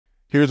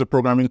Here's a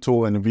programming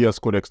tool and a VS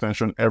Code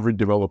extension every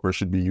developer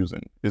should be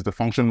using. It's the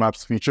function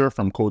maps feature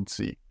from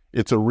CodeC.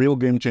 It's a real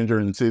game changer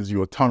and saves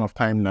you a ton of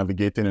time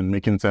navigating and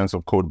making sense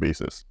of code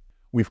bases.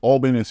 We've all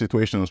been in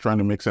situations trying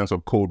to make sense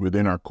of code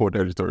within our code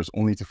editors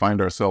only to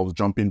find ourselves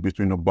jumping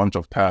between a bunch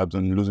of tabs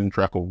and losing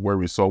track of where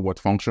we saw what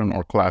function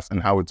or class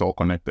and how it's all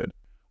connected.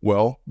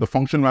 Well, the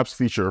function maps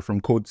feature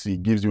from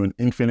CodeC gives you an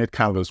infinite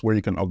canvas where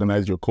you can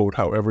organize your code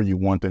however you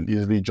want and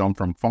easily jump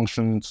from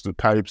functions to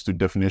types to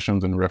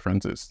definitions and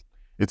references.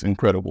 It's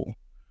incredible.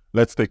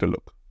 Let's take a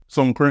look.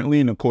 So I'm currently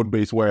in a code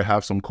base where I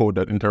have some code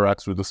that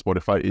interacts with the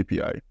Spotify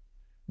API.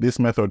 This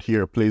method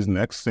here, plays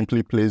next,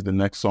 simply plays the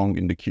next song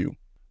in the queue.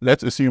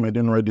 Let's assume I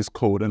didn't write this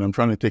code and I'm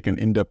trying to take an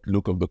in-depth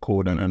look of the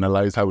code and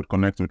analyze how it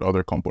connects with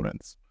other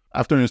components.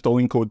 After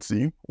installing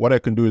CodeC, what I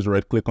can do is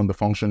right-click on the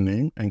function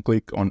name and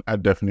click on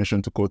Add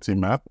Definition to CodeC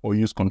Map or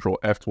use Ctrl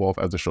F12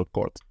 as a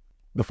shortcut.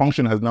 The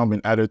function has now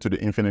been added to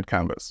the infinite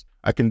canvas.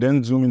 I can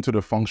then zoom into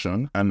the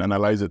function and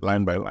analyze it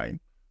line by line.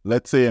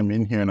 Let's say I'm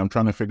in here and I'm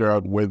trying to figure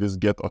out where this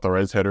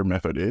getAuthorizedHeader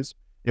method is.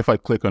 If I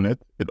click on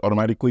it, it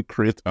automatically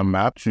creates a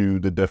map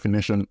to the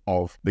definition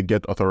of the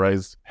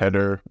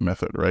getAuthorizedHeader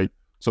method, right?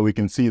 So we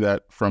can see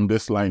that from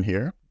this line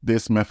here,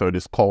 this method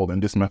is called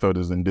and this method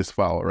is in this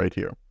file right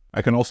here.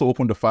 I can also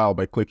open the file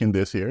by clicking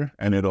this here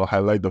and it'll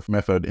highlight the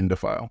method in the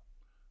file.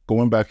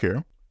 Going back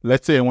here,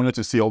 let's say I wanted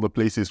to see all the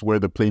places where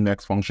the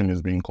playNext function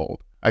is being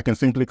called. I can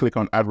simply click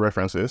on Add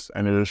References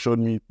and it'll show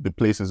me the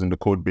places in the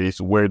code base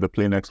where the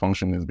playNext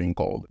function is being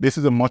called. This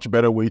is a much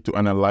better way to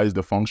analyze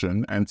the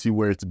function and see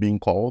where it's being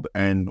called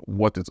and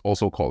what it's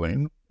also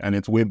calling. And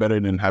it's way better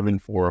than having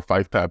 4 or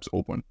 5 tabs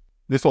open.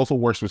 This also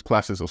works with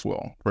classes as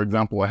well. For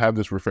example, I have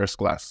this refresh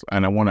class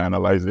and I want to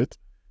analyze it.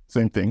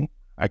 Same thing.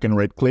 I can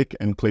right click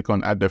and click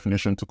on Add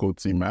Definition to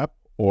CodeC Map,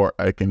 or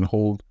I can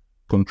hold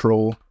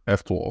Ctrl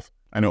F12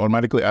 and it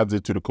automatically adds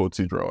it to the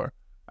CodeC drawer.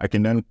 I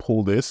can then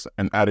pull this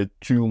and add it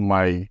to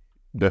my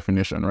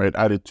definition, right?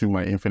 Add it to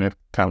my infinite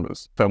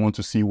canvas. If I want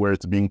to see where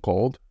it's being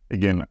called,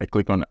 again, I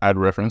click on Add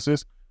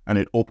References and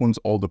it opens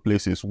all the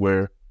places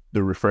where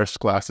the refresh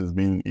class is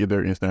being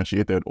either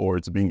instantiated or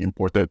it's being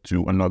imported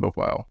to another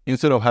file.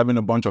 Instead of having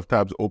a bunch of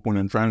tabs open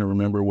and trying to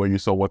remember where you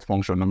saw what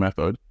function or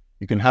method,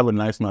 you can have a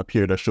nice map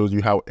here that shows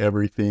you how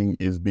everything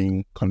is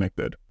being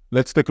connected.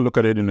 Let's take a look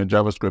at it in a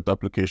JavaScript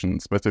application,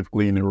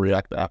 specifically in a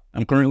React app.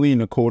 I'm currently in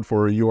a code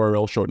for a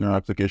URL shortener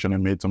application I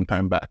made some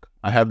time back.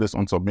 I have this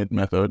onSubmit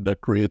method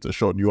that creates a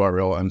short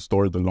URL and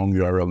stores the long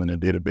URL in a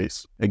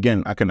database.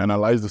 Again, I can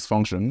analyze this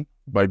function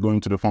by going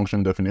to the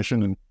function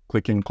definition and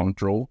clicking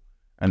Ctrl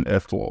and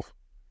F12.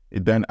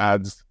 It then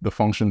adds the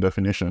function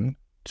definition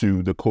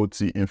to the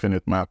CodeC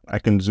infinite map. I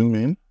can zoom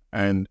in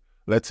and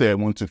let's say I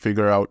want to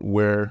figure out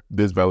where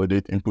this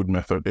validate input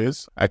method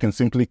is. I can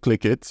simply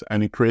click it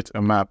and it creates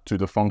a map to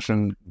the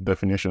function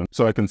definition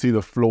so I can see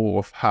the flow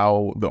of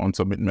how the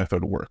onSubmit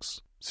method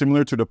works.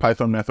 Similar to the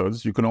Python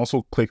methods, you can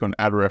also click on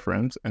Add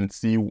Reference and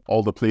see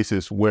all the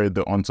places where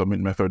the onSubmit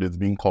method is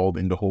being called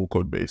in the whole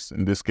code base.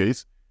 In this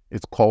case,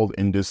 it's called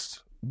in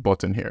this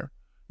button here.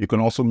 You can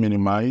also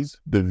minimize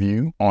the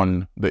view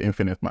on the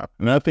infinite map.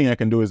 Another thing I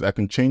can do is I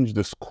can change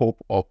the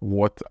scope of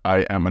what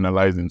I am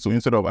analyzing. So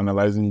instead of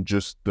analyzing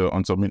just the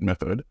onSubmit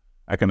method,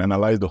 I can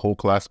analyze the whole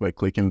class by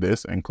clicking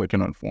this and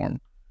clicking on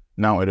Form.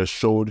 Now it has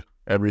showed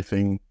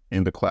everything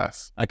in the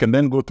class. I can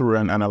then go through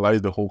and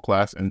analyze the whole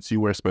class and see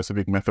where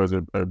specific methods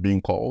are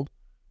being called,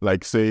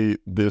 like say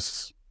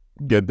this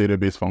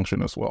getDatabase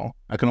function as well.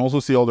 I can also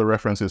see all the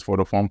references for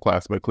the Form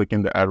class by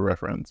clicking the Add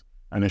Reference,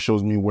 and it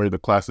shows me where the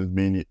class is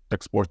being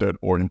exported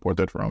or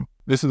imported from.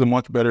 This is a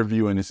much better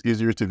view and it's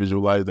easier to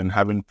visualize than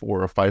having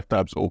 4 or 5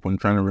 tabs open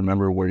trying to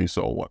remember where you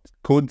saw what.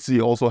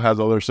 CodeC also has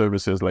other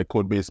services like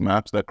codebase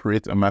maps that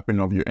create a mapping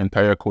of your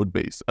entire code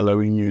base,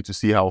 allowing you to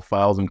see how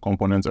files and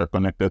components are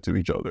connected to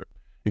each other.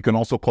 You can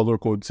also color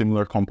code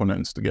similar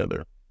components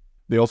together.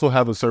 They also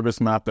have a service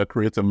map that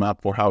creates a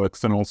map for how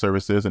external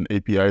services and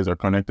APIs are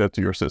connected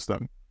to your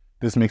system.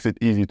 This makes it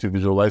easy to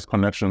visualize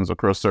connections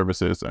across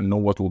services and know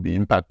what will be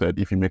impacted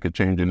if you make a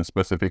change in a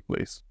specific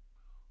place.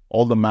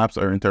 All the maps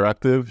are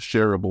interactive,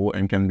 shareable,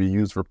 and can be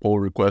used for pull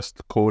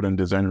requests, code and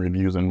design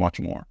reviews, and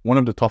much more. One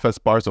of the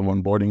toughest parts of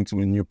onboarding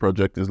to a new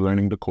project is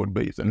learning the code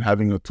base, and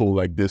having a tool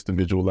like this to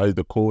visualize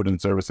the code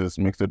and services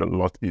makes it a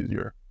lot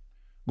easier.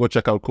 Go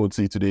check out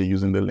CodeC today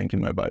using the link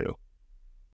in my bio.